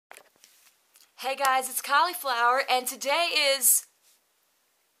Hey guys, it's Cauliflower, and today is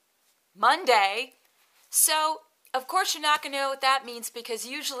Monday. So, of course, you're not going to know what that means because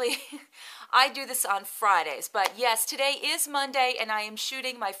usually I do this on Fridays. But yes, today is Monday, and I am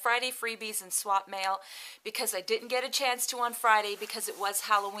shooting my Friday Freebies and swap mail because I didn't get a chance to on Friday because it was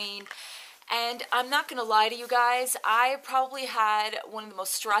Halloween. And I'm not going to lie to you guys, I probably had one of the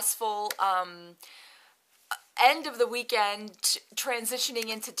most stressful end of the weekend transitioning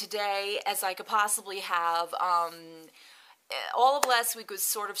into today as I could possibly have. All of last week was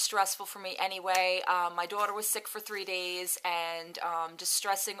sort of stressful for me anyway. My daughter was sick for 3 days and just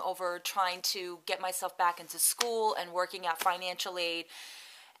stressing over trying to get myself back into school and working out financial aid.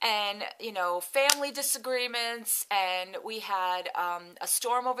 And, you know, family disagreements, and we had a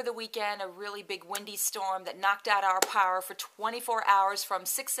storm over the weekend, a really big windy storm that knocked out our power for 24 hours from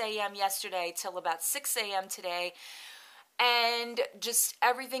 6 a.m. yesterday till about 6 a.m. today. And just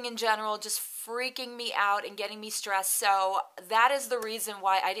everything in general just freaking me out and getting me stressed. So that is the reason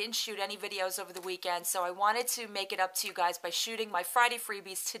why I didn't shoot any videos over the weekend. So I wanted to make it up to you guys by shooting my Friday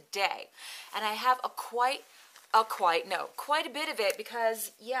Freebies today. And I have quite a bit of it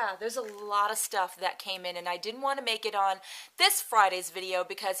because, yeah, there's a lot of stuff that came in, and I didn't want to make it on this Friday's video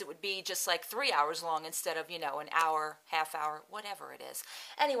because it would be just like 3 hours long instead of, you know, an hour, half hour, whatever it is.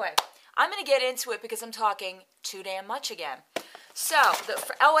 Anyway, I'm going to get into it because I'm talking too damn much again. So,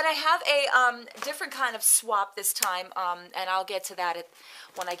 and I have a different kind of swap this time, and I'll get to that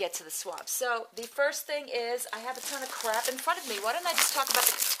when I get to the swap. So, the first thing is I have a ton of crap in front of me. Why don't I just talk about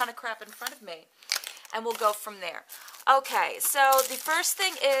the ton of crap in front of me? And we'll go from there. Okay, so the first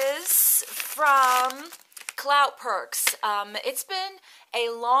thing is from Clout Perks. It's been a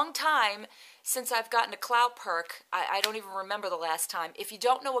long time since I've gotten a Clout perk. I don't even remember the last time. If you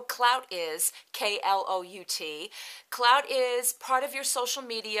don't know what Clout is, K-L-O-U-T, Clout is part of your social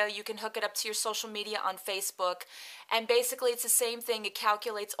media. You can hook it up to your social media on Facebook. And basically, it's the same thing. It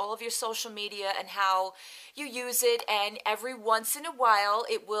calculates all of your social media and how you use it. And every once in a while,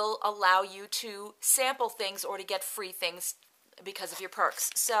 it will allow you to sample things or to get free things because of your perks.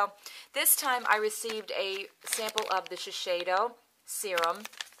 So this time, I received a sample of the Shiseido serum.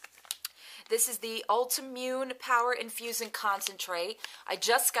 This is the Ultimune Power Infusing Concentrate. I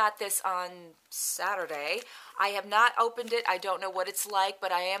just got this on Saturday. I have not opened it. I don't know what it's like,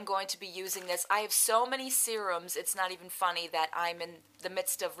 but I am going to be using this. I have so many serums, it's not even funny that I'm in the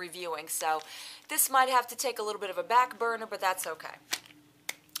midst of reviewing. So this might have to take a little bit of a back burner, but that's okay.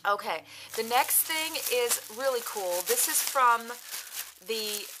 Okay, the next thing is really cool. This is from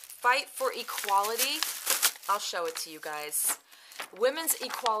the Fight for Equality. I'll show it to you guys. Women's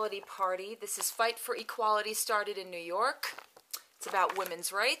Equality Party. This is Fight for Equality, started in New York. It's about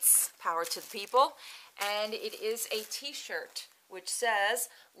women's rights, power to the people. And it is a t-shirt which says,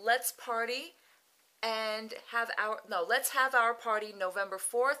 let's party and let's have our party November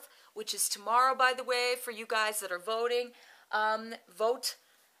 4th, which is tomorrow, by the way, for you guys that are voting. Vote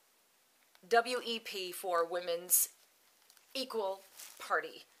WEP for Women's Equal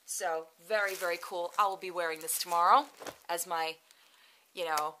Party. So, very, very cool. I will be wearing this tomorrow as my, you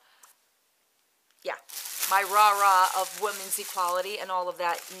know, yeah, my rah-rah of women's equality and all of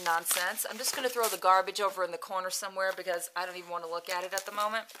that nonsense. I'm just going to throw the garbage over in the corner somewhere because I don't even want to look at it at the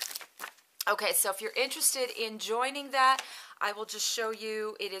moment. Okay, so if you're interested in joining that, I will just show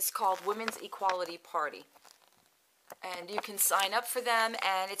you. It is called Women's Equality Party. And you can sign up for them,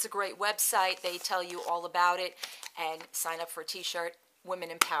 and it's a great website. They tell you all about it, and sign up for a t-shirt. Women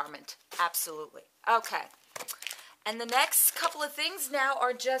empowerment. Absolutely. Okay. And the next couple of things now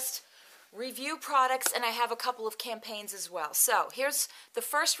are just review products, and I have a couple of campaigns as well. So here's the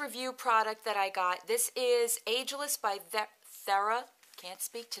first review product that I got. This is Ageless by Thera. Can't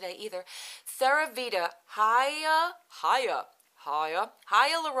speak today either. Theravita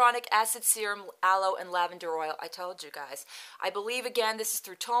Hyaluronic Acid Serum, Aloe, and Lavender Oil. I told you guys. I believe, again, this is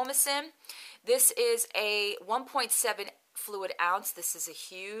through Tomacin. This is a 1.7 fluid ounce. This is a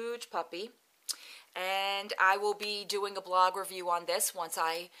huge puppy. And I will be doing a blog review on this once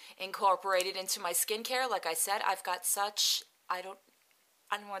I incorporate it into my skincare. Like I said, I've got such, I don't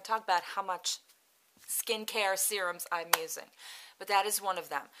want to talk about how much skincare serums I'm using. But that is one of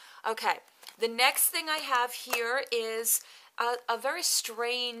them. Okay, the next thing I have here is a very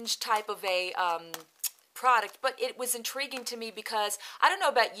strange type of a product, but it was intriguing to me because I don't know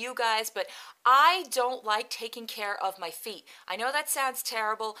about you guys, but I don't like taking care of my feet. I know that sounds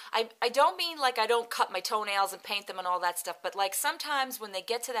terrible. I don't mean like I don't cut my toenails and paint them and all that stuff, but like sometimes when they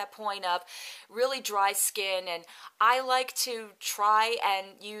get to that point of really dry skin, and I like to try and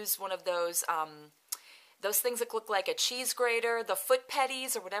use one of those those things that look like a cheese grater, the foot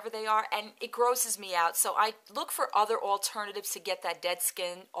petties or whatever they are, and it grosses me out. So I look for other alternatives to get that dead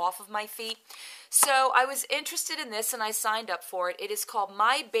skin off of my feet. So I was interested in this and I signed up for it. It is called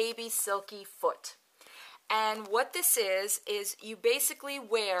My Baby Silky Foot. And what this is you basically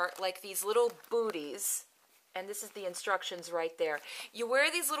wear like these little booties, and this is the instructions right there. You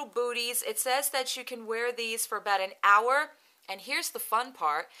wear these little booties. It says that you can wear these for about an hour, and here's the fun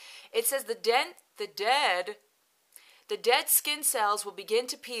part. It says the dead skin cells will begin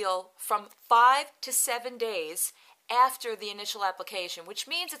to peel from 5 to 7 days after the initial application, which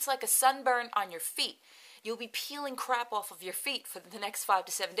means it's like a sunburn on your feet. You'll be peeling crap off of your feet for the next 5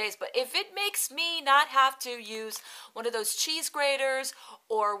 to 7 days. But if it makes me not have to use one of those cheese graters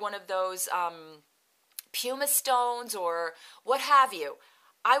or one of those Puma stones or what have you,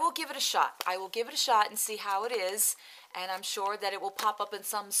 I will give it a shot. I will give it a shot and see how it is. And I'm sure that it will pop up in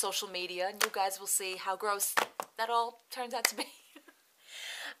some social media, and you guys will see how gross that all turns out to be.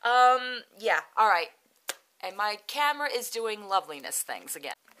 Yeah, all right. And my camera is doing loveliness things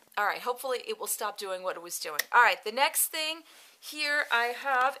again. All right, hopefully it will stop doing what it was doing. All right, the next thing here I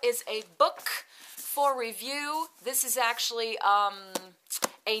have is a book for review. This is actually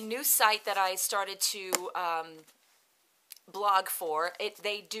a new site that I started to blog for.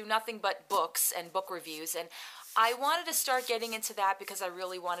 They do nothing but books and book reviews, and I wanted to start getting into that because I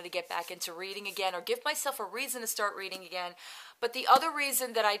really wanted to get back into reading again, or give myself a reason to start reading again. But the other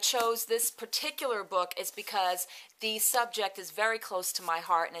reason that I chose this particular book is because the subject is very close to my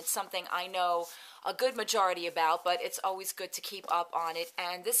heart, and it's something I know a good majority about, but it's always good to keep up on it.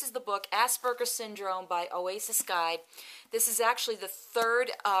 And this is the book Asperger's Syndrome by Oasis Guide. This is actually the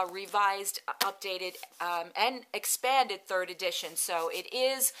third revised, updated, and expanded third edition. So it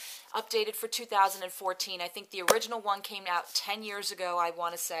is updated for 2014. I think the original one came out 10 years ago, I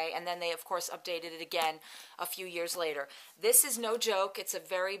want to say, and then they, of course, updated it again a few years later. This is no joke. It's a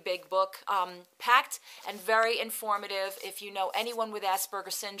very big book, packed and very informative. If you know anyone with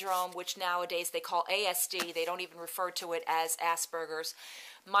Asperger's Syndrome, which nowadays they call ASD, they don't even refer to it as Asperger's.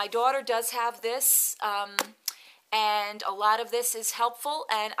 My daughter does have this, and a lot of this is helpful,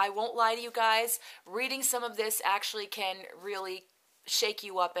 and I won't lie to you guys, reading some of this actually can really shake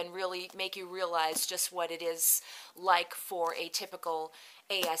you up and really make you realize just what it is like for a typical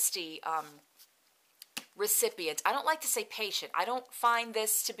ASD recipient. I don't like to say patient. I don't find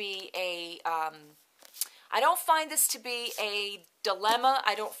this to be a dilemma.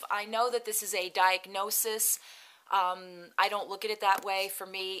 I know that this is a diagnosis. I don't look at it that way. For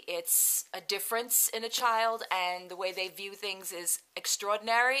me, it's a difference in a child, and the way they view things is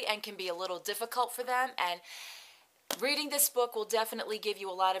extraordinary and can be a little difficult for them. And reading this book will definitely give you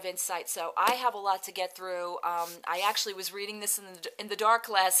a lot of insight. So I have a lot to get through. I actually was reading this in the dark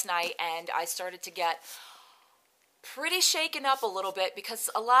last night, and I started to get pretty shaken up a little bit, because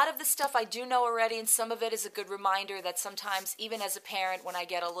a lot of the stuff I do know already, and some of it is a good reminder that sometimes, even as a parent, when I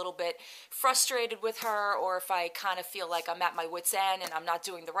get a little bit frustrated with her, or if I kind of feel like I'm at my wit's end and I'm not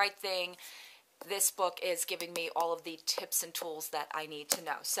doing the right thing, this book is giving me all of the tips and tools that I need to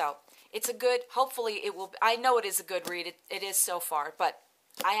know. So it's a good, hopefully it will, I know it is a good read. It is so far, but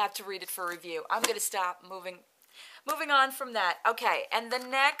I have to read it for review. I'm going to stop moving on from that. Okay, and the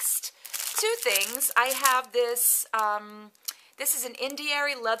next two things, I have this, this is an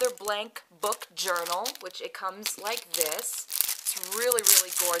Indiary leather blank book journal, which it comes like this. It's really,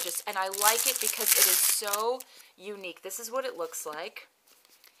 really gorgeous, and I like it because it is so unique. This is what it looks like,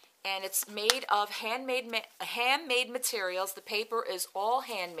 and it's made of handmade materials. The paper is all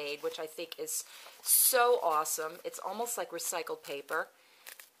handmade, which I think is so awesome. It's almost like recycled paper.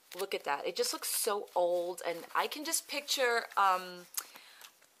 Look at that. It just looks so old, and I can just picture,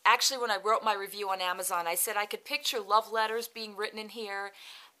 actually when I wrote my review on Amazon, I said I could picture love letters being written in here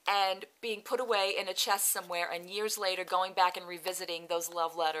and being put away in a chest somewhere, and years later going back and revisiting those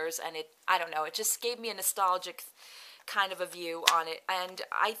love letters, and I don't know, it just gave me a nostalgic kind of a view on it, and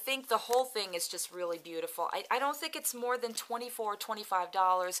I think the whole thing is just really beautiful. I don't think it's more than $24 or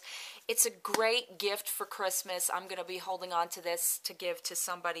 $25. It's a great gift for Christmas. I'm going to be holding on to this to give to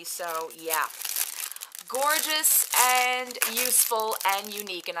somebody, so yeah. Gorgeous and useful and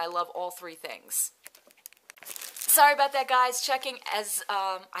unique, and I love all three things. Sorry about that, guys. Checking as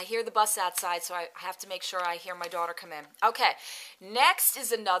I hear the bus outside, so I have to make sure I hear my daughter come in. Okay, next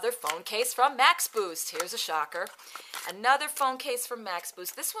is another phone case from Max Boost. Here's a shocker. Another phone case from Max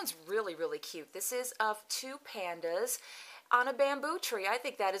Boost. This one's really, really cute. This is of two pandas on a bamboo tree. I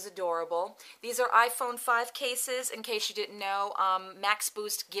think that is adorable. These are iPhone 5 cases. In case you didn't know, Max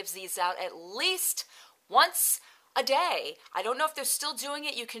Boost gives these out at least once a day. I don't know if they're still doing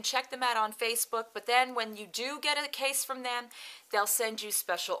it. You can check them out on Facebook, but then when you do get a case from them, they'll send you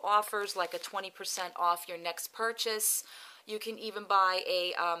special offers like a 20% off your next purchase. You can even buy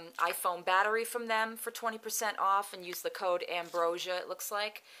a iPhone battery from them for 20% off and use the code Ambrosia, it looks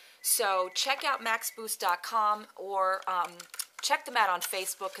like. So check out maxboost.com or check them out on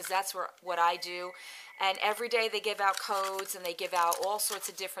Facebook, because that's what I do. And every day they give out codes and they give out all sorts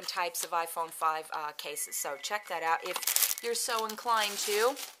of different types of iPhone 5 cases. So check that out if you're so inclined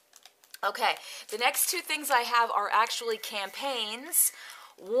to. Okay, the next two things I have are actually campaigns.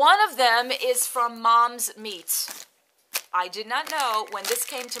 One of them is from Mom's Meat. I did not know when this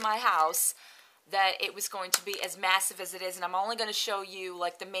came to my house that it was going to be as massive as it is, and I'm only going to show you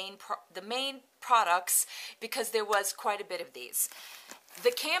like the main products, because there was quite a bit of these.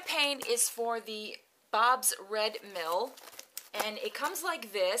 The campaign is for the Bob's Red Mill, and it comes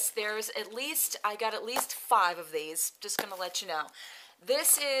like this. I got at least 5 of these, just going to let you know.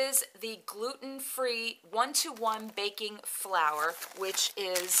 This is the gluten-free 1-to-1 baking flour, which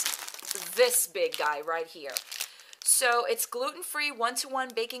is this big guy right here. So it's gluten-free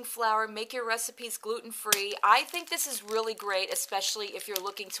 1-to-1 baking flour. Make your recipes gluten-free. I think this is really great, especially if you're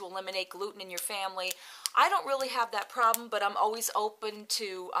looking to eliminate gluten in your family. I don't really have that problem, but I'm always open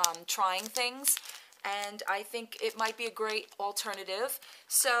to trying things, and I think it might be a great alternative.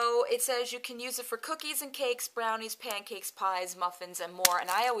 So it says you can use it for cookies and cakes, brownies, pancakes, pies, muffins, and more. And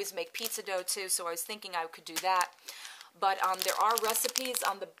I always make pizza dough too, so I was thinking I could do that. But there are recipes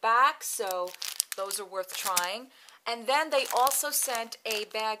on the back, so those are worth trying. And then they also sent a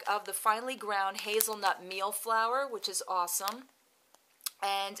bag of the finely ground hazelnut meal flour, which is awesome.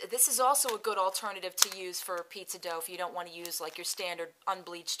 And this is also a good alternative to use for pizza dough if you don't want to use like your standard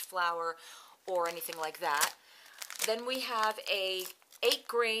unbleached flour or anything like that. Then we have a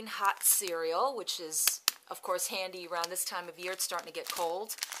 8-grain hot cereal, which is, of course, handy around this time of year. It's starting to get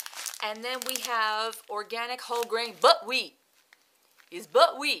cold. And then we have organic whole grain buckwheat. Is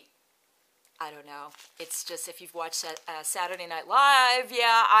buckwheat. I don't know. It's just, if you've watched Saturday Night Live,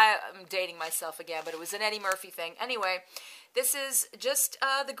 yeah, I'm dating myself again, but it was an Eddie Murphy thing. Anyway, this is just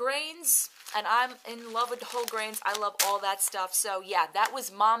the grains, and I'm in love with whole grains. I love all that stuff. So, yeah, that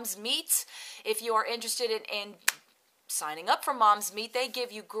was Mom's Meat. If you are interested in signing up for Mom's Meat, they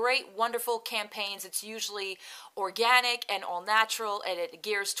give you great, wonderful campaigns. It's usually organic and all natural, and it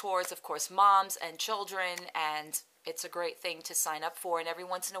gears towards, of course, moms and children, and it's a great thing to sign up for, and every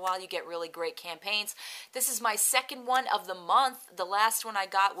once in a while you get really great campaigns. This is my second one of the month. The last one I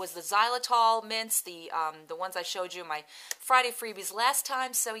got was the xylitol mints, the ones I showed you in my Friday Freebies last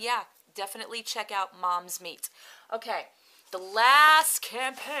time. So yeah, definitely check out Mom's Meat. Okay, the last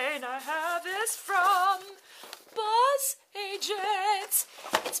campaign I have is from Buzz Agent.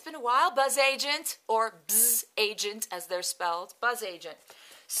 It's been a while, Buzz Agent, or Bzz Agent as they're spelled, Buzz Agent.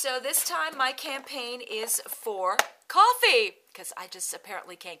 So this time my campaign is for coffee, because I just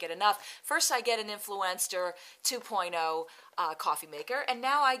apparently can't get enough. First I get an Influencer 2.0 coffee maker, and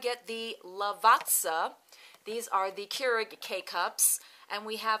now I get the Lavazza. These are the Keurig K-Cups, and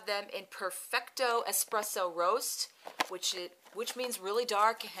we have them in Perfecto Espresso Roast, which means really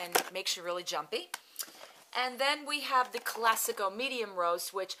dark and makes you really jumpy. And then we have the Classico Medium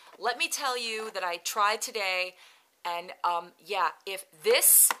Roast, which, let me tell you that I tried today. And yeah, if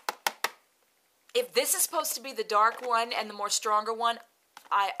this is supposed to be the dark one and the more stronger one,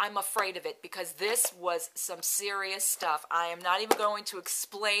 I'm afraid of it, because this was some serious stuff. I am not even going to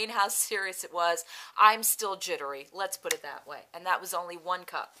explain how serious it was. I'm still jittery, let's put it that way. And that was only 1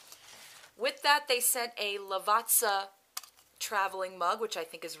 cup. With that, they sent a Lavazza traveling mug, which I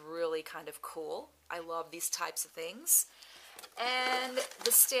think is really kind of cool. I love these types of things. And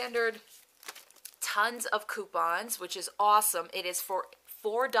the standard tons of coupons, which is awesome. It is for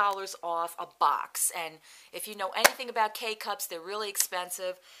 $4 off a box, and if you know anything about K-Cups, they're really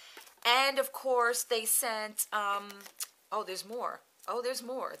expensive. And of course they sent oh, there's more. There's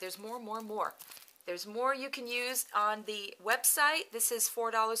more you can use on the website. This is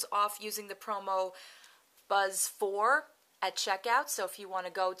 $4 off using the promo BUZZ4 at checkout. So if you want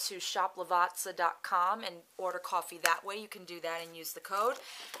to go to shoplavazza.com and order coffee that way, you can do that and use the code.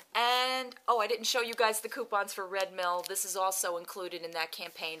 And, oh, I didn't show you guys the coupons for Red Mill. This is also included in that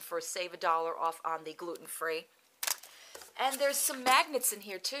campaign for save $1 off on the gluten-free. And there's some magnets in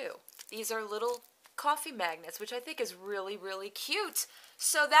here too. These are little coffee magnets, which I think is really, really cute.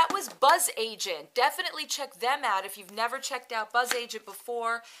 So that was Buzz Agent. Definitely check them out if you've never checked out Buzz Agent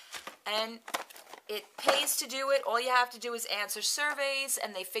before. And It pays to do it. All you have to do is answer surveys,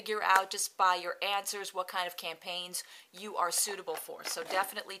 and they figure out just by your answers what kind of campaigns you are suitable for. So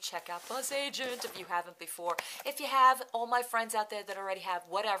definitely check out Buzz Agent if you haven't before. If you have, all my friends out there that already have,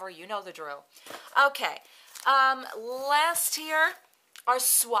 whatever, you know the drill. Okay, last here are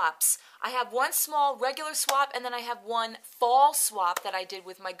swaps. I have one small regular swap, and then I have one fall swap that I did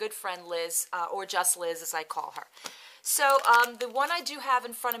with my good friend Liz, or just Liz as I call her. So the one I do have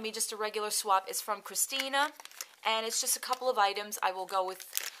in front of me, just a regular swap, is from Christina, and it's just a couple of items I will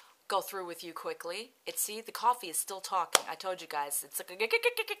go through with you quickly. See, the coffee is still talking. I told you guys, it's like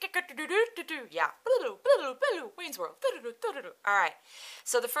yeah, Wayne's World. All right.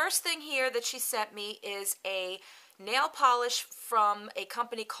 So the first thing here that she sent me is a nail polish from a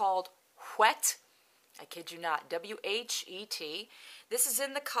company called Whet. I kid you not, W-H-E-T. This is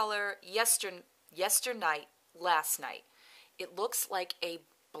in the color Yesternight. Last night. It looks like a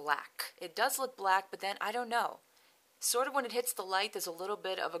black. It does look black, but then I don't know. Sort of when it hits the light, there's a little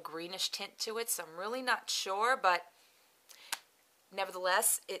bit of a greenish tint to it, so I'm really not sure, but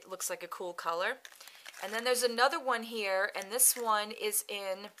nevertheless, it looks like a cool color. And then there's another one here, and this one is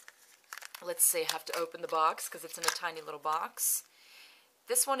in, let's see, I have to open the box because it's in a tiny little box.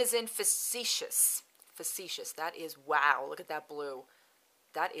 This one is in Facetious. Facetious. That is, wow, look at that blue.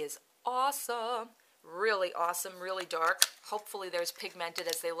 That is awesome. Really awesome, really dark. Hopefully there's pigmented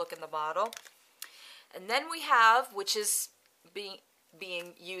as they look in the bottle. And then we have, which is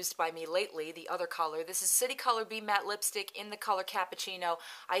being used by me lately, the other color. This is City Color Be Matte Lipstick in the color Cappuccino.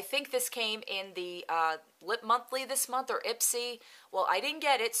 I think this came in the Lip Monthly this month, or Ipsy. Well, I didn't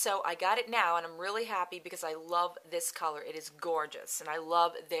get it, so I got it now, and I'm really happy because I love this color. It is gorgeous, and I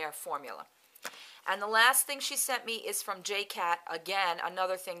love their formula. And the last thing she sent me is from JCat. Again,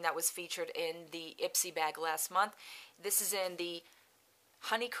 another thing that was featured in the Ipsy bag last month. This is in the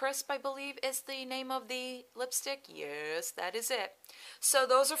Honey Crisp, I believe is the name of the lipstick. Yes, that is it. So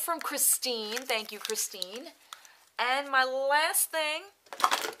those are from Christine. Thank you, Christine. And my last thing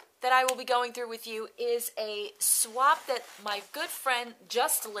that I will be going through with you is a swap that my good friend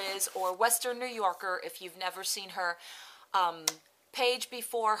Just Liz, or Western New Yorker, if you've never seen her page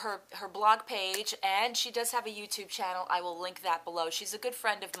before, her blog page, and she does have a YouTube channel. I will link that below. She's a good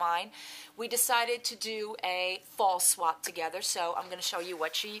friend of mine. We decided to do a fall swap together, so I'm going to show you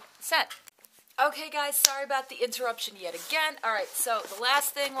what she sent. Okay guys, sorry about the interruption yet again. Alright, so the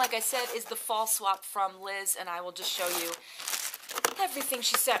last thing, like I said, is the fall swap from Liz, and I will just show you everything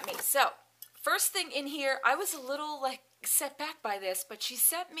she sent me. So, first thing in here, I was a little set back by this, but she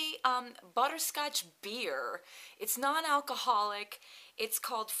sent me butterscotch beer. It's non-alcoholic. It's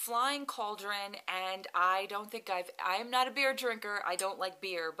called Flying Cauldron, and I am not a beer drinker. I don't like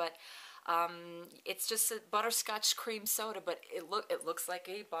beer, but it's just a butterscotch cream soda, but it looks like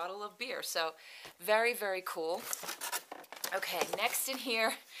a bottle of beer. So very, very cool. Okay, next in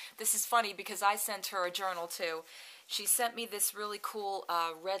here, this is funny because I sent her a journal too. She sent me this really cool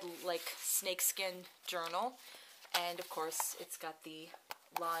red snakeskin journal. And, of course, it's got the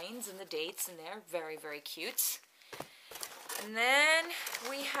lines and the dates in there. Very, very cute. And then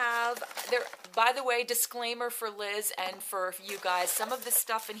we have, by the way, disclaimer for Liz and for you guys, some of this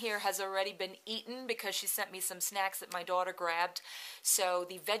stuff in here has already been eaten because she sent me some snacks that my daughter grabbed. So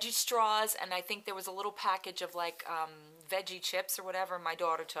the veggie straws, and I think there was a little package of, veggie chips or whatever my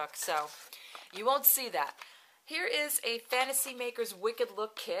daughter took. So you won't see that. Here is a Fantasy Makers Wicked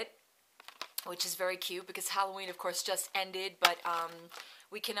Look kit, which is very cute because Halloween, of course, just ended, but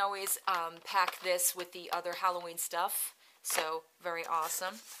we can always pack this with the other Halloween stuff, so very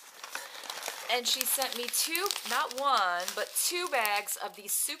awesome. And she sent me not one, but two bags of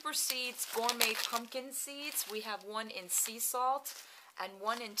these Super Seeds Gourmet Pumpkin Seeds. We have one in sea salt and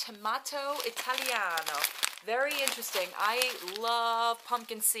one in Tomato Italiano. Very interesting. I love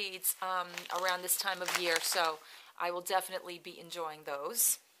pumpkin seeds around this time of year, so I will definitely be enjoying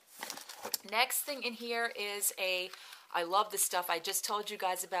those. Next thing in here is I love this stuff. I just told you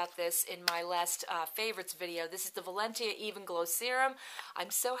guys about this in my last favorites video. This is the Valentia Even Glow Serum.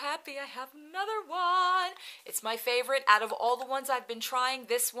 I'm so happy I have another one. It's my favorite. Out of all the ones I've been trying,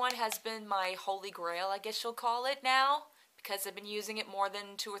 this one has been my holy grail, I guess you'll call it now, because I've been using it more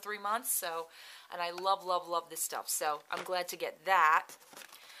than 2 or 3 months. So, and I love, love, love this stuff. So I'm glad to get that.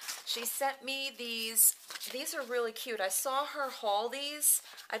 She sent me these. These are really cute. I saw her haul these.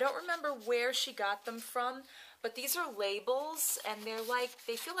 I don't remember where she got them from, but these are labels, and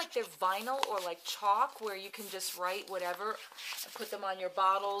they feel like they're vinyl or like chalk, where you can just write whatever and put them on your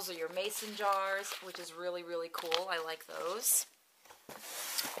bottles or your mason jars, which is really, really cool. I like those.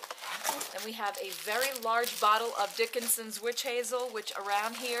 Then we have a very large bottle of Dickinson's Witch Hazel, which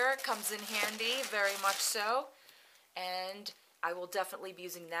around here comes in handy, very much so. And I will definitely be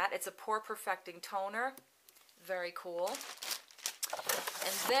using that. It's a pore perfecting toner. Very cool.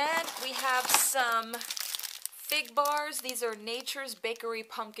 And then we have some fig bars. These are Nature's Bakery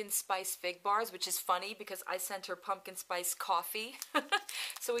Pumpkin Spice Fig Bars, which is funny because I sent her pumpkin spice coffee.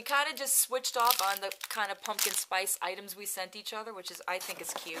 So we kind of just switched off on the kind of pumpkin spice items we sent each other, which is, I think,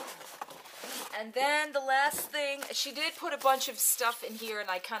 is cute. And then the last thing, she did put a bunch of stuff in here,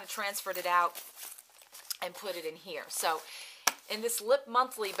 and I kind of transferred it out and put it in here. So in this Lip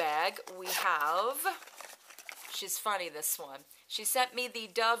Monthly bag, we have, she's funny, this one. She sent me the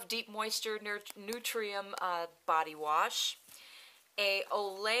Dove Deep Moisture Nutrium body wash, a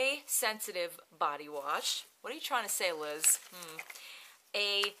Olay Sensitive body wash. What are you trying to say, Liz?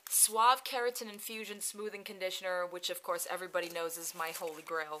 A Suave Keratin Infusion Smoothing Conditioner, which of course everybody knows is my holy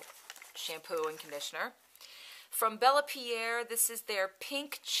grail shampoo and conditioner. From Bella Pierre, this is their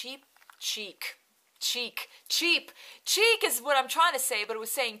Pink Cheek is what I'm trying to say, but it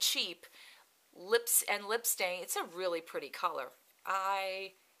was saying cheap. Lips and lip stain. It's a really pretty color.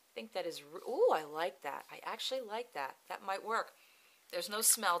 I think that is, ooh, I like that. I actually like that. That might work. There's no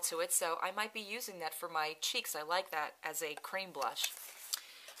smell to it, so I might be using that for my cheeks. I like that as a cream blush.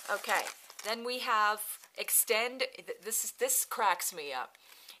 Okay, then we have Extend. This cracks me up.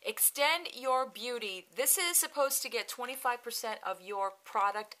 Extend Your Beauty. This is supposed to get 25% of your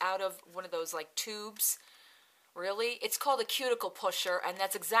product out of one of those like tubes. Really? It's called a cuticle pusher, and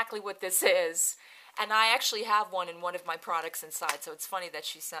that's exactly what this is. And I actually have one in one of my products inside, so it's funny that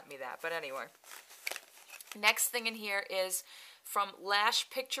she sent me that. But anyway. Next thing in here is from Lash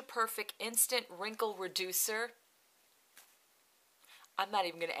Picture Perfect Instant Wrinkle Reducer. I'm not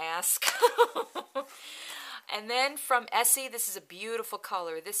even going to ask. And then from Essie, this is a beautiful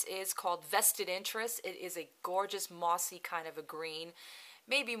color. This is called Vested Interest. It is a gorgeous mossy kind of a green.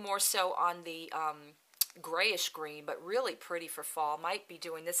 Maybe more so on the grayish green, but really pretty for fall. Might be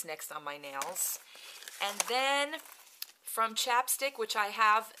doing this next on my nails. And then from Chapstick, which I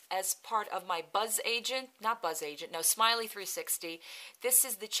have as part of my Smiley 360. This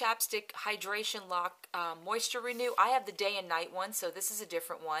is the Chapstick Hydration Lock Moisture Renew. I have the day and night one, so this is a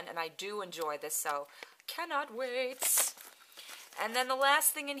different one, and I do enjoy this, so cannot wait. And then the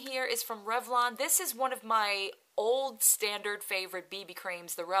last thing in here is from Revlon. This is one of my old standard favorite BB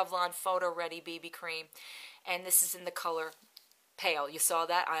creams, the Revlon Photo Ready BB cream. And this is in the color pale. You saw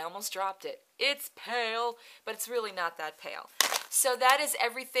that? I almost dropped it. It's pale, but it's really not that pale. So that is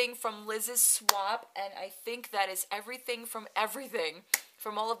everything from Liz's swap, and I think that is everything from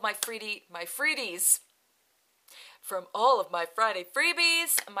all of my freebies. From all of my Friday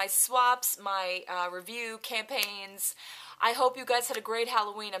freebies, my swaps, my review campaigns. I hope you guys had a great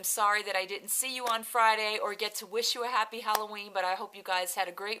Halloween. I'm sorry that I didn't see you on Friday or get to wish you a happy Halloween, but I hope you guys had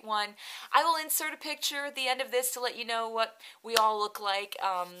a great one. I will insert a picture at the end of this to let you know what we all look like.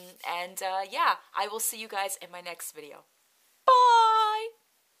 Yeah, I will see you guys in my next video. Bye!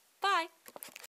 Bye!